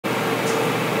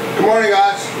Good morning,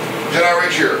 guys. Jedi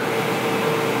Rich here.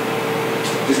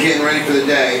 Just getting ready for the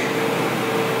day.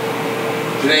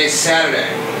 Today is Saturday,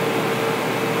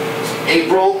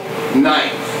 April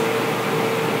 9th,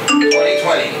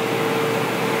 2020.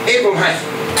 April 9th.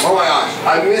 Oh my gosh,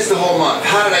 I missed the whole month.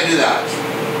 How did I do that?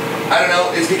 I don't know.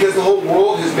 It's because the whole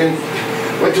world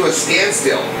went to a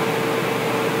standstill.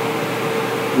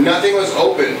 Nothing was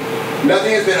open.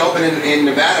 Nothing has been open in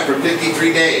Nevada for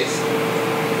 53 days.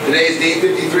 Today is day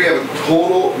 53 of a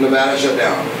total Nevada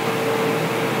shutdown.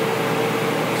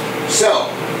 So,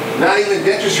 not even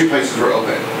dentistry places were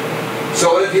open.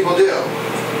 So what did people do?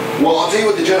 Well, I'll tell you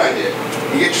what the Jedi did.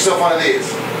 You get yourself one of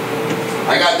these.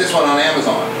 I got this one on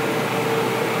Amazon.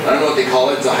 I don't know what they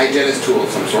call it. It's a hygienist tool of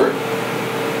some sort.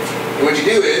 And what you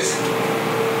do is,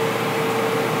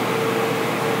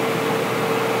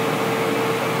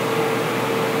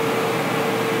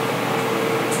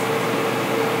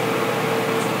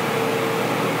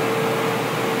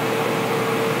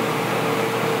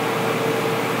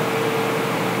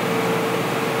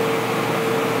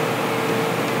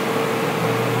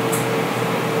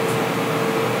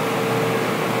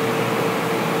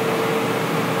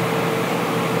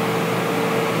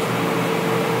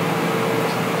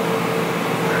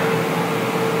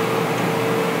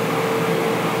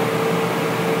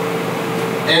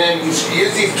 and then you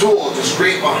use these tools to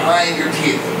scrape behind your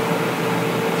teeth.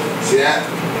 See that?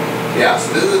 Yeah,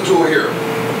 so this is a tool here.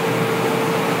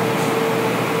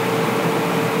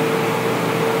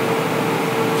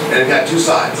 And it's got two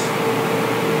sides.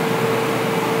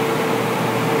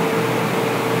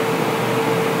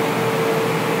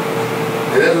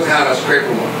 And this was kind of a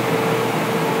scraper one.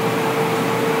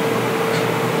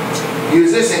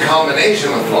 Use this in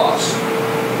combination with floss.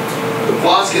 The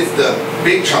floss gets the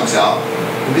big chunks out.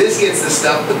 This gets the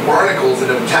stuff, the barnacles that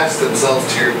have attached themselves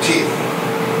to your teeth.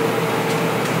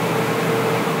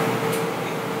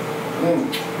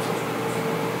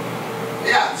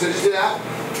 Yeah, so just do that.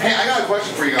 Hey, I got a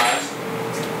question for you guys.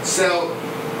 So,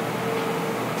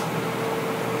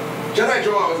 Jedi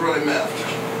Joy was really miffed.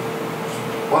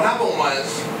 What happened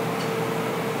was,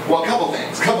 well, a couple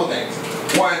things.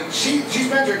 One, she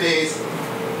spent her days,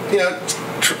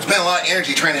 spent a lot of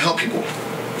energy trying to help people.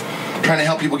 Trying to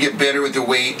help people get better with their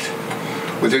weight,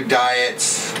 with their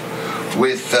diets,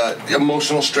 with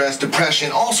emotional stress,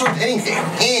 depression, all sorts of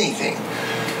anything.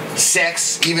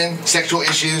 Sex, even, sexual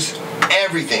issues,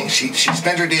 everything. She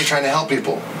spent her days trying to help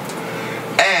people.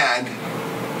 And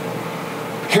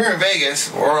here in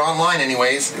Vegas, or online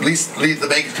anyways, at least the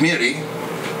Vegas community,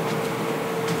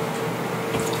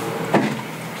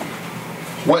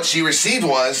 what she received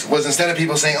was instead of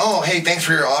people saying, oh, hey, thanks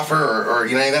for your offer, or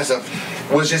any of that stuff,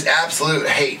 was just absolute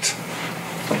hate.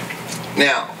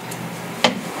 Now,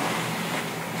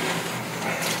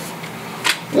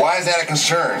 why is that a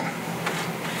concern?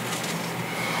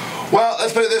 Well,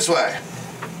 let's put it this way.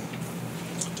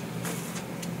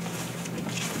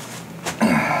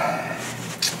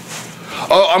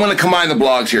 Oh, I'm going to combine the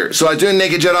blogs here. So I was doing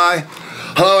Naked Jedi.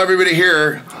 Hello, everybody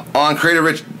here on Creative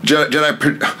Rich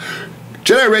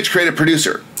Jedi Rich Creative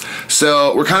Producer.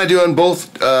 So we're kind of doing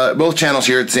both channels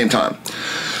here at the same time.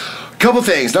 Couple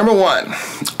things. Number one,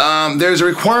 there's a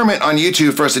requirement on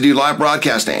YouTube for us to do live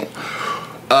broadcasting.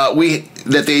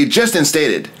 That they just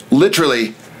instated,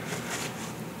 literally,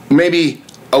 maybe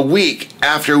a week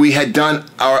after we had done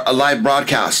a live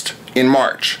broadcast in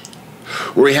March,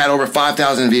 where we had over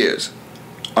 5,000 views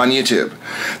on YouTube.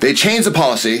 They changed the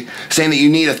policy, saying that you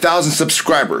need 1,000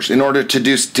 subscribers in order to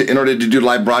do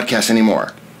live broadcasts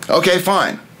anymore. Okay,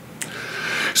 fine.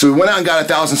 So we went out and got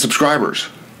 1,000 subscribers.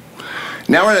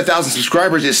 Now we're at 1,000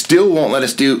 subscribers, it still won't let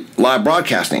us do live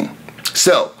broadcasting.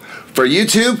 So, for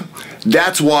YouTube,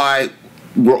 that's why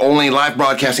we're only live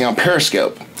broadcasting on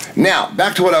Periscope. Now,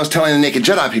 back to what I was telling the Naked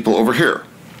Jedi people over here.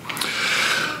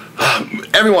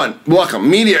 Everyone, welcome.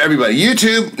 Media, everybody.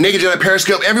 YouTube, Naked Jedi,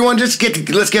 Periscope, everyone let's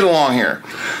get along here.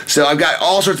 So I've got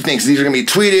all sorts of things. These are going to be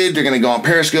tweeted, they're going to go on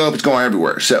Periscope, it's going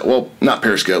everywhere. So, well, not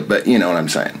Periscope, but you know what I'm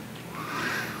saying.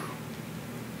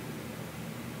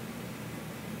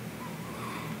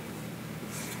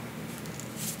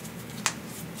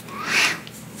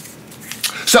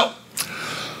 So,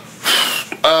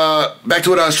 back to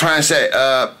what I was trying to say.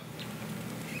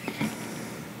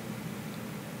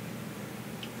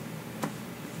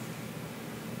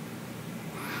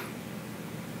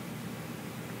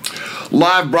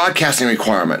 Live broadcasting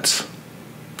requirements.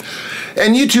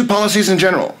 And YouTube policies in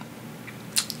general.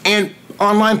 And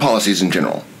online policies in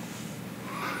general.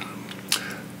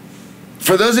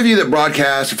 For those of you that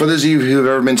broadcast, for those of you who have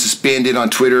ever been suspended on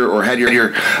Twitter or had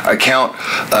your account,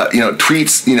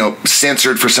 tweets,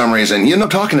 censored for some reason, you know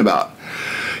what I'm talking about.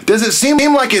 Does it seem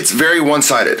like it's very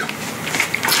one-sided?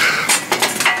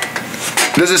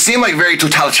 Does it seem like very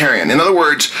totalitarian? In other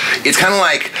words, it's kind of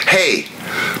like, hey,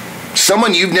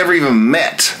 someone you've never even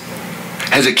met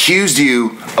has accused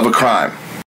you of a crime.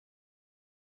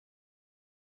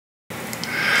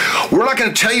 We're not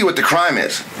going to tell you what the crime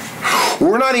is.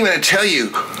 We're not even going to tell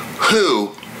you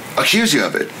who accused you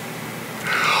of it.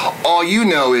 All you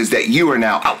know is that you are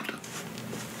now out.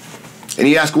 And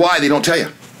you ask why, they don't tell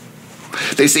you.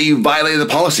 They say you violated the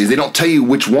policies. They don't tell you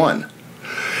which one.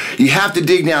 You have to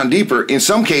dig down deeper. In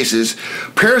some cases,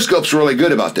 Periscope's really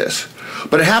good about this.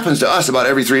 But it happens to us about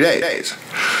every 3 days.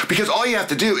 Because all you have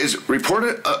to do is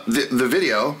report the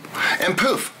video, and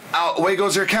poof, away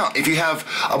goes their account. If you have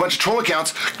a bunch of troll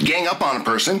accounts gang up on a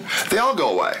person, they all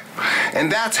go away.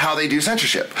 And that's how they do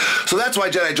censorship. So that's why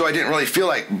Jedi Joy didn't really feel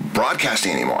like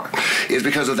broadcasting anymore, is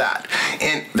because of that.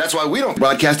 And that's why we don't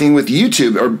broadcasting with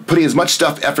YouTube or putting as much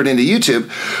effort into YouTube,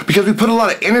 because we put a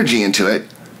lot of energy into it.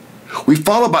 We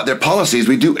follow about their policies.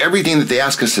 We do everything that they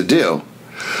ask us to do.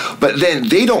 But then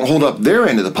they don't hold up their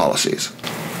end of the policies.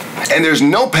 And there's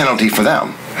no penalty for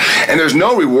them. And there's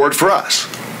no reward for us.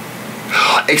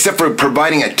 Except for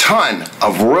providing a ton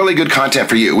of really good content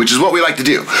for you, which is what we like to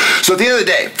do. So at the end of the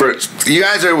day, for you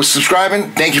guys that are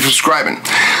subscribing, thank you for subscribing.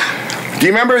 Do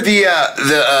you remember the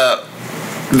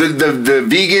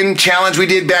vegan challenge we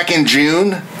did back in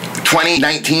June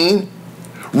 2019?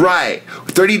 Right.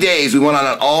 30 days we went on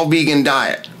an all-vegan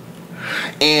diet.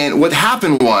 And what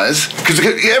happened was, because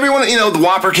everyone, you know, the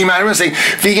Whopper came out, everyone's saying,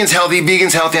 vegan's healthy,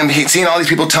 vegan's healthy. I'm seeing all these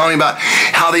people telling me about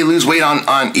how they lose weight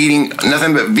on eating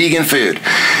nothing but vegan food.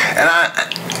 And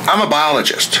I'm a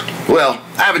biologist. Well,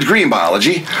 I have a degree in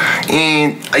biology,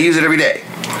 and I use it every day.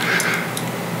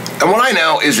 And what I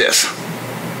know is this.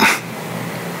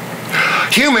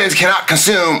 Humans cannot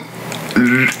consume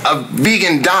a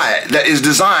vegan diet that is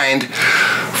designed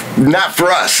not for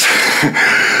us.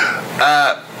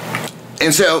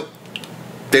 And so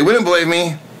they wouldn't believe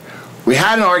me. We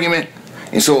had an argument.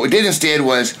 And so what we did instead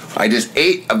was I just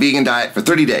ate a vegan diet for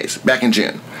 30 days back in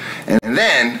June. And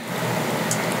then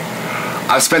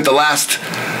I've spent the last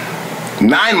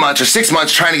 9 months or 6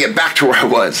 months trying to get back to where I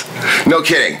was. No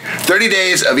kidding. 30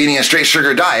 days of eating a straight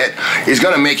sugar diet is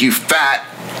going to make you fat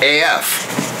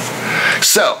AF.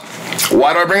 So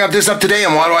why do I bring this up today,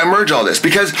 and why do I merge all this?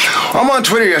 Because I'm on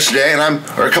Twitter yesterday,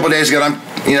 or a couple days ago, and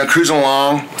I'm cruising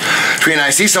along, and I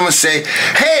see someone say,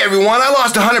 "Hey everyone, I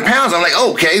lost 100 pounds." I'm like,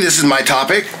 oh, okay, this is my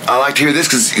topic. I like to hear this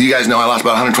because you guys know I lost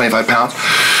about 125 pounds.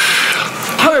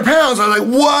 100 pounds. I was like,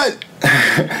 what?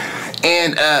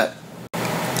 And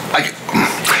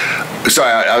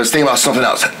sorry, I was thinking about something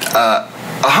else.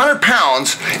 100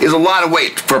 pounds is a lot of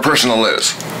weight for a person to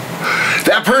lose.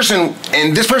 That person,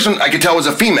 and this person I could tell was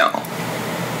a female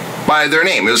by their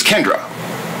name. It was Kendra.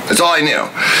 That's all I knew.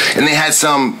 And they had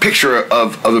some picture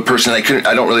of the person. I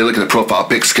don't really look at the profile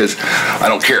pics because I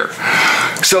don't care.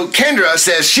 So Kendra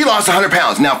says she lost 100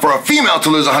 pounds. Now for a female to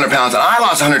lose 100 pounds, and I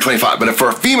lost 125, but for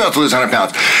a female to lose 100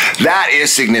 pounds, that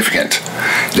is significant.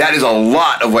 That is a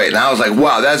lot of weight. And I was like,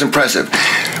 wow, that's impressive.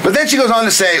 But then she goes on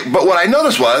to say, but what I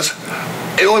noticed was,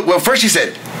 well, first she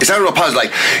said, it sounded real positive,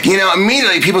 like,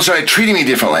 immediately people started treating me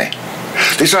differently.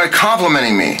 They started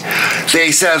complimenting me.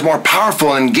 They said I was more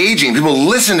powerful and engaging. People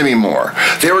listened to me more.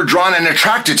 They were drawn and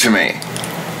attracted to me.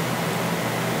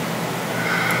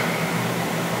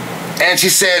 And she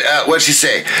said, what did she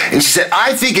say? And she said,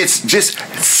 I think it's just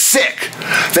sick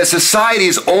that society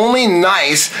is only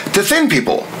nice to thin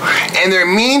people, and they're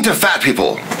mean to fat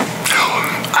people.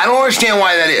 I don't understand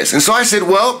why that is. And so I said,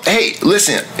 well, hey,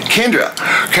 listen, Kendra,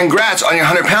 congrats on your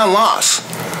 100-pound loss.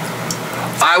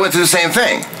 I went through the same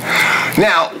thing.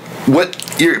 Now,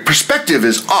 what your perspective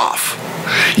is off.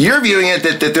 You're viewing it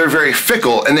that they're very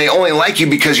fickle and they only like you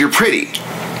because you're pretty.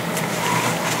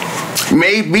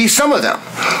 Maybe some of them,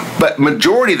 but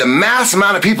majority, the mass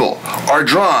amount of people are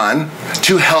drawn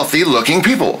to healthy-looking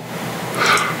people,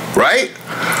 right?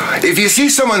 If you see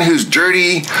someone who's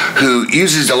dirty, who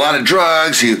uses a lot of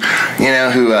drugs, who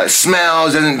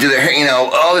smells, doesn't do their hair,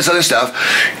 all this other stuff,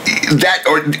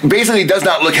 or basically does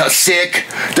not look sick,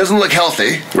 doesn't look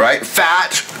healthy, right?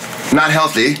 Fat, not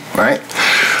healthy, right?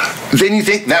 Then you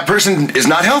think that person is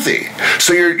not healthy.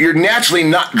 So you're naturally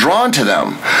not drawn to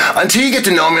them. Until you get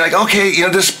to know them, you're like, okay,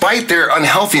 despite their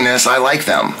unhealthiness, I like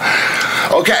them.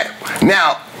 Okay,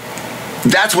 now,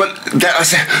 that's what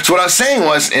so what I was saying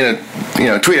was in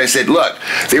a tweet. I said, look,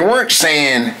 they weren't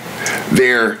saying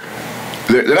they're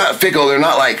not fickle. They're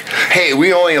not like, hey,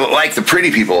 we only like the pretty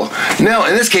people. No,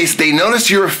 in this case, they noticed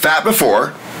you were fat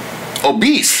before,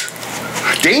 obese,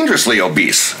 dangerously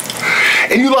obese,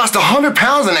 And you lost 100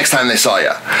 pounds the next time they saw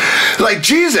you. Like,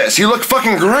 Jesus, you look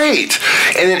fucking great.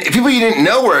 And then people you didn't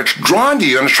know were drawn to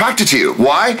you and attracted to you.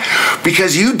 Why?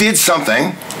 Because you did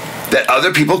something that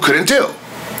other people couldn't do.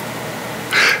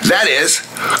 That is,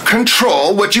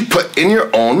 control what you put in your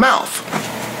own mouth.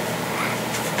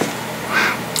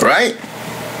 Right?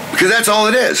 Because that's all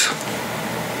it is.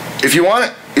 If you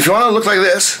want to look like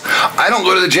this, I don't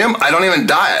go to the gym, I don't even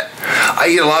diet. I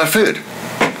eat a lot of food.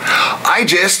 I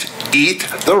just eat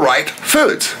the right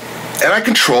foods. And I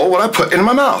control what I put in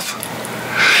my mouth.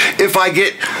 If I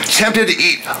get tempted to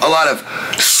eat a lot of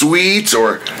sweets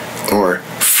or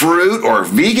fruit or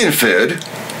vegan food,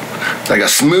 like a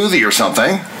smoothie or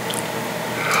something,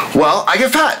 well, I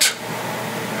get fat.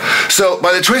 So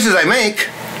by the choices I make,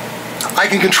 I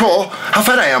can control how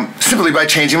fat I am simply by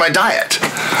changing my diet.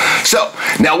 So,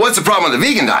 now what's the problem with the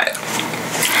vegan diet?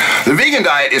 The vegan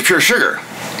diet is pure sugar.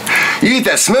 You eat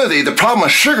that smoothie, the problem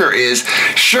with sugar is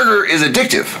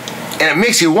addictive. And it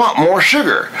makes you want more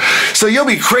sugar. So you'll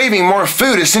be craving more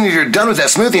food as soon as you're done with that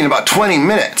smoothie in about 20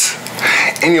 minutes.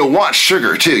 And you'll want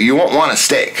sugar too. You won't want a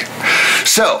steak.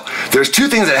 So there's two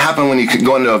things that happen when you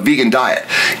go into a vegan diet.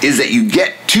 Is that you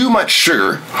get too much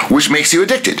sugar, which makes you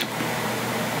addicted.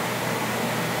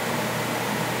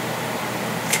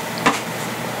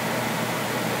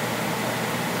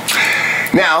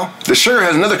 Now, the sugar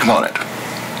has another component.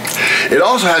 It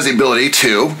also has the ability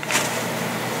to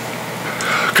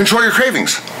control your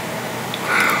cravings.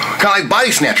 Kind of like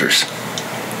body snatchers.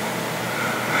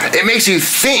 It makes you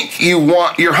think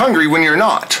you're hungry when you're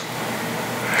not.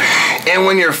 And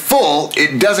when you're full,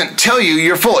 it doesn't tell you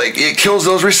you're full. It kills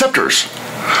those receptors.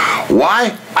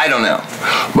 Why? I don't know.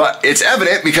 But it's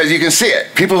evident because you can see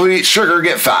it. People who eat sugar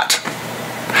get fat.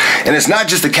 And it's not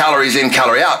just the calories in,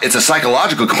 calorie out, it's a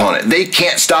psychological component. They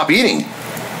can't stop eating.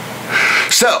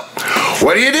 So,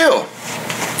 what do?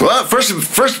 Well, first,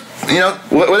 you know,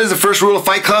 what is the first rule of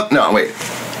Fight Club? No, wait.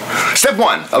 Step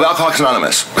 1 of Alcoholics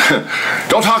Anonymous.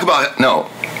 Don't talk about it. No.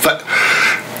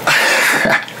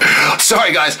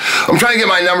 Sorry, guys. I'm trying to get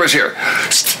my numbers here.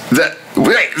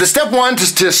 The step 1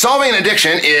 to solving an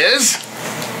addiction is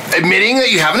admitting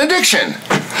that you have an addiction.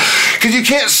 Because you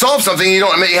can't solve something you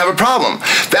don't admit you have a problem.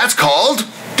 That's called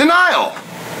denial.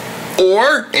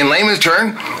 Or, in layman's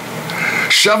term,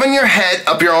 shoving your head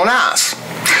up your own ass.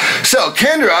 So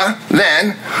Kendra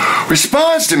then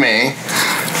responds to me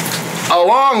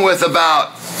along with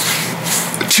about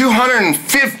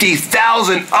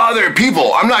 250,000 other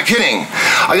people. I'm not kidding.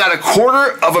 I got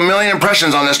 250,000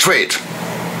 impressions on this tweet.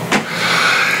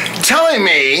 Telling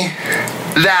me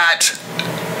that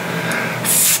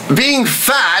being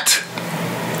fat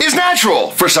is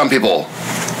natural for some people.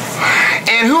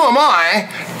 And who am I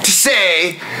to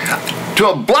say to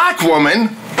a black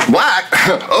woman,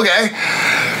 okay,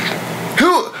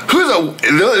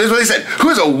 this is what he said,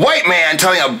 who's a white man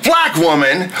telling a black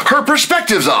woman her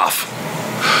perspective's off?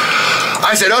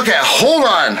 I said, okay, hold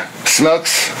on,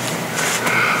 Smokes.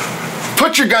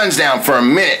 Put your guns down for a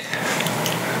minute.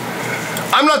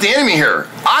 I'm not the enemy here.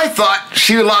 I thought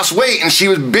she had lost weight and she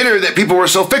was bitter that people were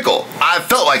so fickle. I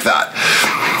felt like that.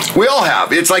 We all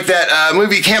have. It's like that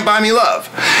movie Can't Buy Me Love.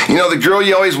 You know, the girl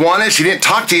you always wanted, she didn't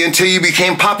talk to you until you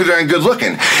became popular and good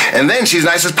looking. And then she's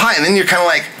nice as pie. And then you're kind of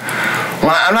like,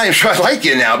 well, I'm not even sure I like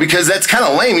you now because that's kind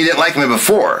of lame. You didn't like me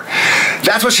before.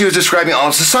 That's what she was describing all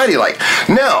of society like.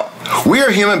 No, we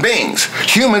are human beings.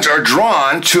 Humans are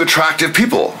drawn to attractive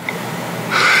people.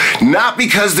 Not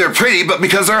because they're pretty, but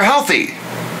because they're healthy.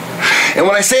 And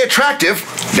when I say attractive,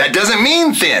 that doesn't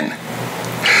mean thin.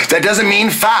 That doesn't mean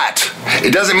fat.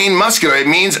 It doesn't mean muscular. It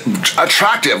means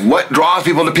attractive. What draws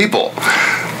people to people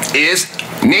is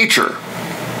nature,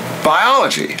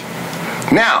 biology.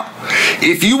 Now,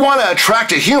 if you want to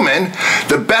attract a human,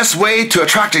 the best way to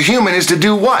attract a human is to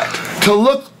do what? To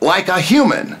look like a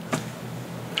human.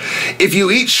 If you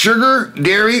eat sugar,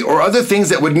 dairy, or other things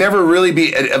that would never really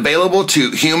be available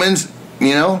to humans,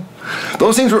 you know,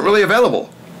 those things weren't really available.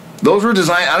 Those were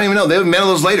designed, I don't even know, they invented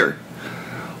those later.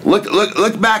 Look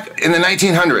back in the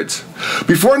 1900s.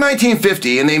 Before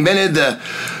 1950, and they invented the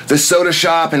soda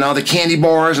shop and all the candy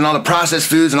bars and all the processed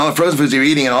foods and all the frozen foods they were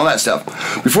eating and all that stuff.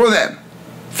 Before then,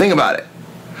 think about it.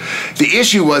 The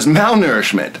issue was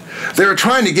malnourishment. They were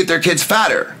trying to get their kids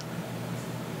fatter.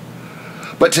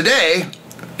 But today,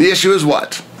 the issue is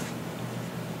what?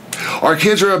 Our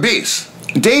kids are obese,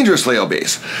 dangerously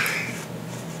obese,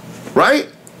 right?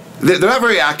 They're not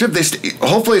very active.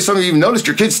 Hopefully some of you have noticed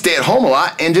your kids stay at home a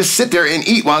lot and just sit there and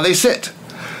eat while they sit.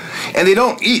 And they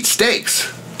don't eat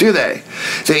steaks, do they?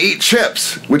 They eat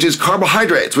chips, which is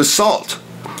carbohydrates with salt.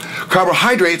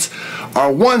 Carbohydrates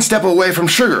are one step away from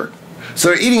sugar. So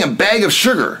they're eating a bag of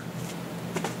sugar.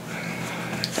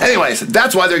 Anyways,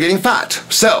 that's why they're getting fat.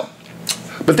 So,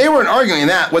 but they weren't arguing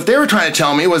that. What they were trying to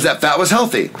tell me was that fat was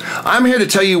healthy. I'm here to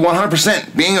tell you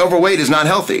 100% being overweight is not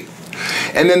healthy.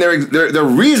 And then their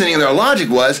reasoning, their logic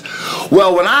was,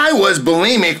 well, when I was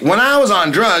bulimic, when I was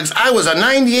on drugs, I was a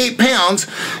 98 pounds,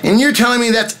 and you're telling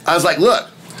me that's, I was like, look,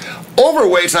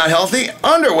 overweight's not healthy,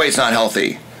 underweight's not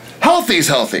healthy. Healthy's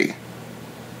healthy.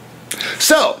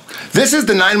 So, this is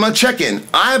the 9-month check-in.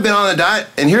 I have been on a diet,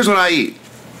 and here's what I eat.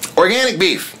 Organic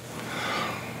beef,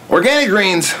 organic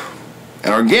greens,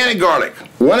 and organic garlic,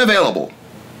 when available.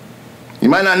 You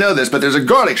might not know this, but there's a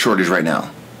garlic shortage right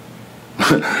now.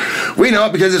 We know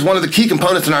it because it's one of the key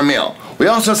components in our meal. We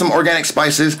also have some organic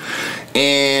spices,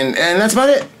 and that's about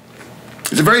it.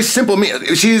 It's a very simple meal.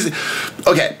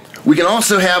 Okay, we can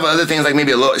also have other things like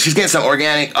maybe she's getting some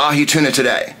organic ahi tuna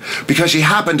today because she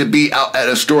happened to be out at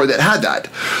a store that had that.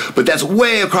 But that's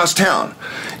way across town.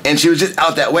 And she was just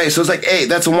out that way. So it's like, hey,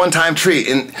 that's a one-time treat.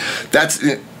 And that's,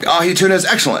 ahi tuna is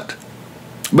excellent.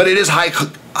 But it is high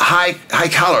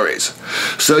calories.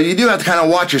 So you do have to kind of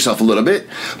watch yourself a little bit.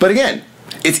 But again,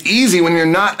 it's easy when you're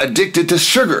not addicted to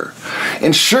sugar.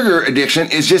 And sugar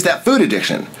addiction is just that food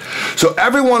addiction. So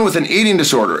everyone with an eating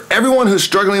disorder, everyone who's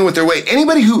struggling with their weight,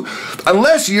 anybody who,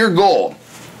 unless your goal,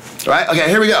 right? Okay,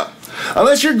 here we go.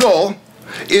 Unless your goal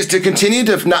is to continue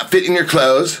to not fit in your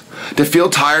clothes, to feel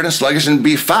tired and sluggish and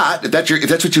be fat, if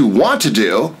that's what you want to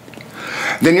do,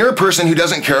 then you're a person who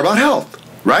doesn't care about health,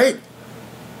 right?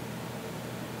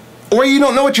 Or you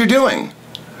don't know what you're doing.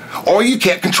 Or you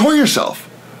can't control yourself.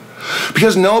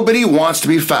 Because nobody wants to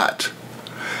be fat.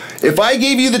 If I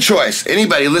gave you the choice,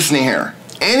 anybody listening here,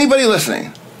 anybody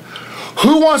listening,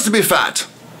 who wants to be fat?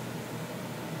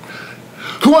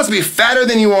 Who wants to be fatter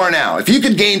than you are now? If you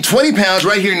could gain 20 pounds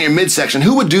right here in your midsection,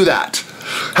 who would do that?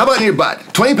 How about in your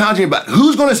butt? 20 pounds in your butt.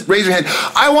 Who's going to raise your hand?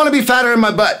 I want to be fatter in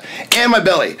my butt and my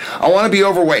belly. I want to be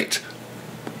overweight.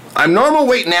 I'm normal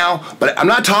weight now, but I'm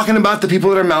not talking about the people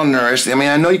that are malnourished. I mean,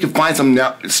 I know you can find some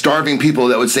starving people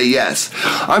that would say yes.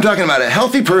 I'm talking about a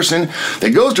healthy person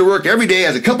that goes to work every day,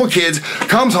 has a couple kids,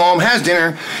 comes home, has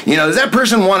dinner. You know, does that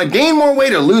person want to gain more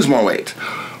weight or lose more weight?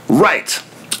 Right.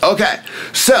 Okay.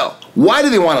 So, why do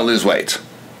they want to lose weight?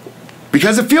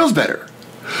 Because it feels better.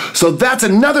 So that's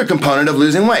another component of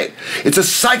losing weight. It's a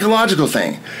psychological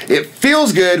thing. It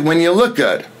feels good when you look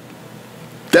good.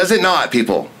 Does it not,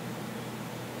 people?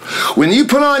 When you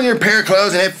put on your pair of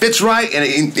clothes and it fits right and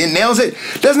it nails it,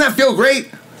 doesn't that feel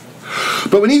great?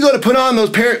 But when you go to put on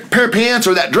those pair of pants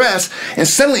or that dress and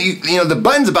suddenly you know the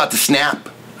button's about to snap,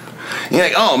 you're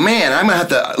like, oh man, I'm going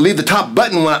to have to leave the top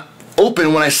button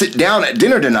open when I sit down at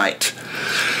dinner tonight.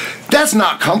 That's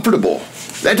not comfortable.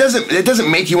 It doesn't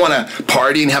make you want to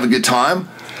party and have a good time.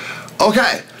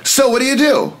 Okay, so what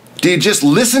do? Do you just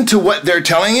listen to what they're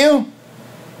telling you?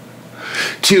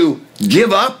 To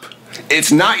give up?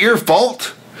 It's not your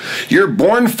fault. You're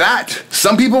born fat.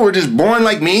 Some people were just born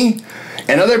like me,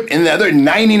 and the other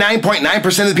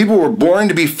 99.9% of the people were born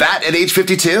to be fat at age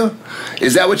 52.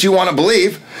 Is that what you want to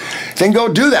believe? Then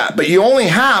go do that. But you only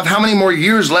have how many more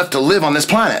years left to live on this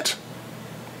planet?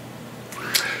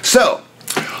 So,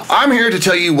 I'm here to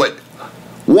tell you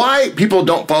why people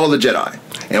don't follow the Jedi,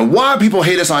 and why people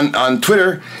hate us on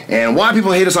Twitter, and why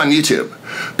people hate us on YouTube.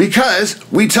 Because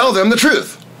we tell them the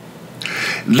truth.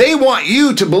 They want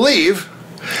you to believe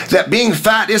that being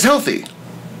fat is healthy.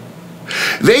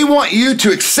 They want you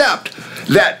to accept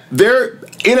that their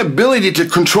inability to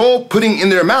control putting in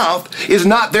their mouth is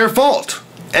not their fault.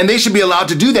 And they should be allowed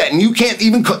to do that. And you can't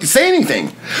even say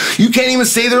anything. You can't even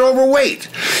say they're overweight.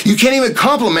 You can't even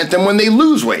compliment them when they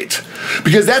lose weight.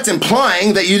 Because that's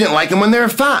implying that you didn't like them when they're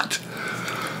fat.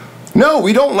 No,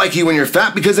 we don't like you when you're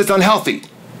fat because it's unhealthy.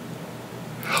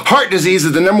 Heart disease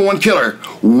is the #1 killer,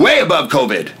 way above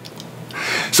COVID.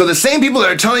 So the same people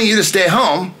that are telling you to stay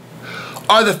home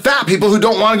are the fat people who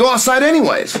don't want to go outside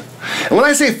anyways. And when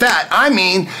I say fat, I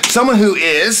mean someone who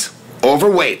is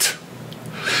overweight.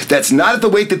 That's not at the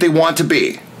weight that they want to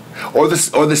be. Or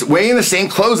this wearing the same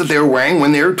clothes that they were wearing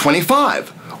when they were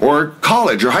 25. Or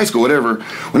college or high school, whatever.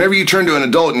 Whenever you turn to an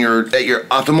adult and you're at your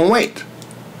optimal weight.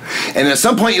 And at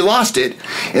some point you lost it,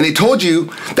 and they told you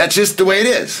that's just the way it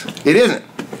is. It isn't.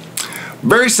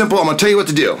 Very simple. I'm going to tell you what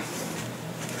to do.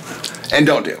 And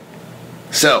don't do.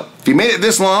 So, if you made it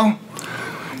this long,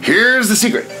 here's the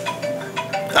secret.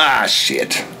 Ah,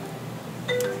 shit.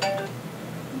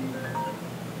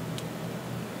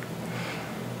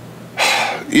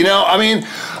 You know, I mean,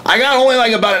 I got only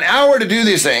like about an hour to do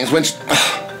these things, which...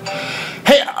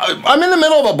 Hey, I'm in the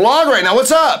middle of a blog right now.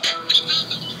 What's up?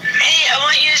 Hey, I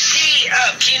want you to see.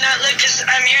 Can you not look? Because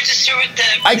I'm here to start with the...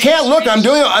 I can't look. I'm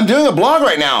doing a blog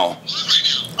right now.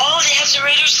 Oh, they have the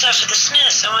Raider stuff at the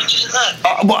Smiths. I want you to look.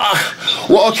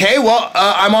 Well, okay. Well,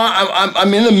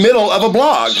 I'm in the middle of a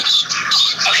blog.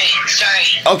 Okay,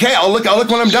 sorry. Okay, I'll look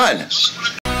when I'm done.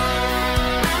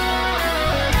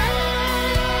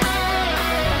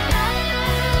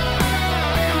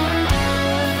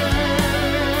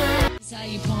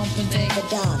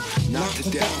 Not to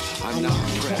death, I'm not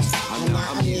impressed, I'm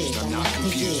not amused, I'm not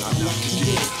confused, I'm not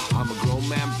confused. I'm a grown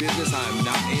man business, I'm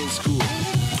not in school.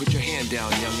 Put your hand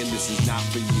down, youngin', this is not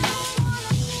for you.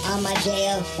 On my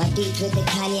jail, my beats with the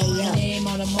Kanye, yo. Your name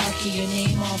on the market, your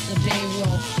name off the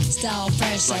payroll. Style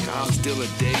fresh Like I'm still a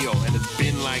Dayo, and it's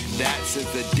been like that since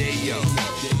the day-yo.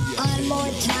 On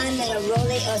more time than a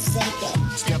Rolly or Seiko.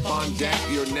 Step on deck,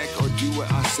 your neck, or do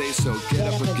what I say so.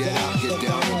 Get up or get out, get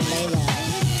down and lay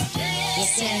low.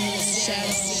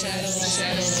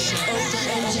 shadows.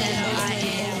 Open Jedi,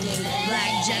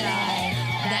 Black Jedi,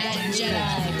 Black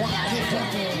Jedi.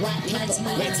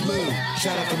 Let's move.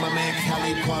 Shout out to my man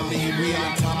Khalid Kwame. We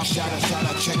on top. Shout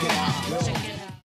out, check it out.